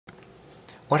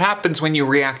What happens when you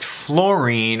react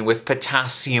fluorine with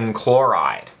potassium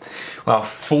chloride? Well,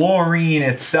 fluorine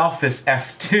itself is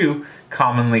F2,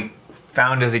 commonly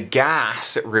found as a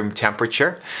gas at room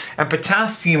temperature, and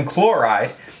potassium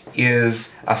chloride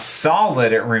is a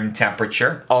solid at room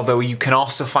temperature, although you can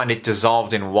also find it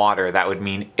dissolved in water. That would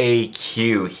mean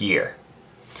AQ here.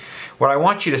 What I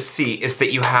want you to see is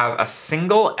that you have a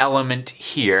single element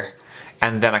here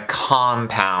and then a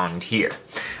compound here.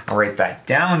 I'll write that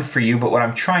down for you, but what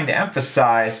I'm trying to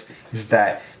emphasize is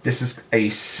that this is a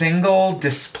single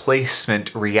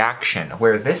displacement reaction,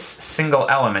 where this single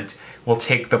element will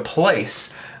take the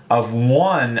place of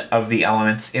one of the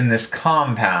elements in this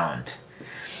compound.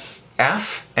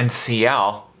 F and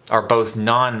Cl are both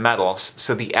non-metals,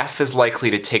 so the F is likely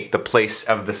to take the place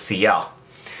of the Cl.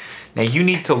 Now you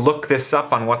need to look this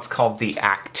up on what's called the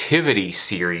activity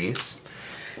series.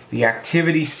 The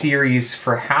activity series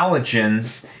for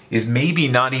halogens is maybe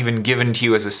not even given to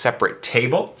you as a separate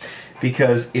table,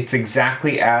 because it's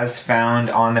exactly as found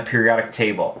on the periodic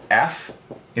table. F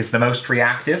is the most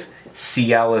reactive,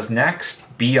 Cl is next,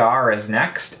 Br is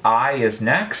next, I is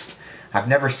next. I've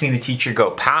never seen a teacher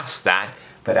go past that,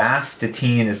 but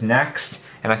astatine is next,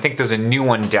 and I think there's a new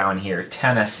one down here,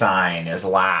 tennessine is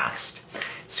last.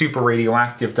 Super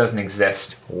radioactive doesn't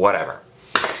exist, whatever.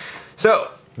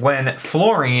 So, when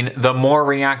fluorine, the more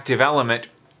reactive element,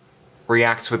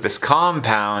 reacts with this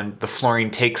compound, the fluorine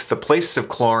takes the place of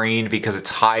chlorine because it's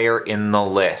higher in the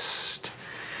list.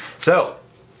 So,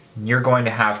 you're going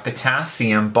to have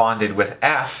potassium bonded with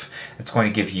F. It's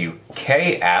going to give you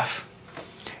Kf.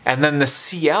 And then the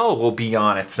Cl will be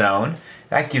on its own.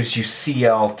 That gives you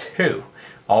Cl2.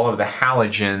 All of the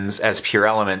halogens as pure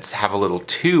elements have a little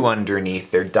 2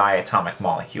 underneath their diatomic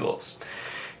molecules.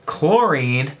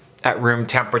 Chlorine at room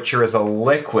temperature is a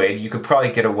liquid. You could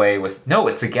probably get away with, no,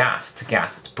 it's a gas. It's a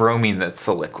gas. It's bromine that's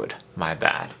the liquid. My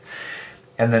bad.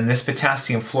 And then this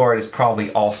potassium fluoride is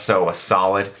probably also a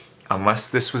solid. Unless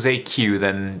this was AQ,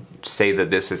 then say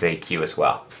that this is AQ as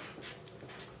well.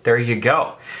 There you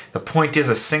go. The point is,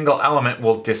 a single element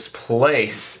will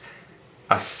displace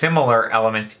a similar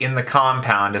element in the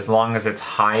compound as long as it's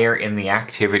higher in the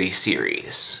activity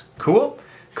series. Cool?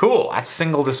 Cool. That's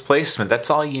single displacement. That's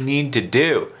all you need to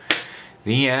do.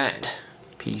 The end.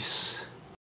 Peace.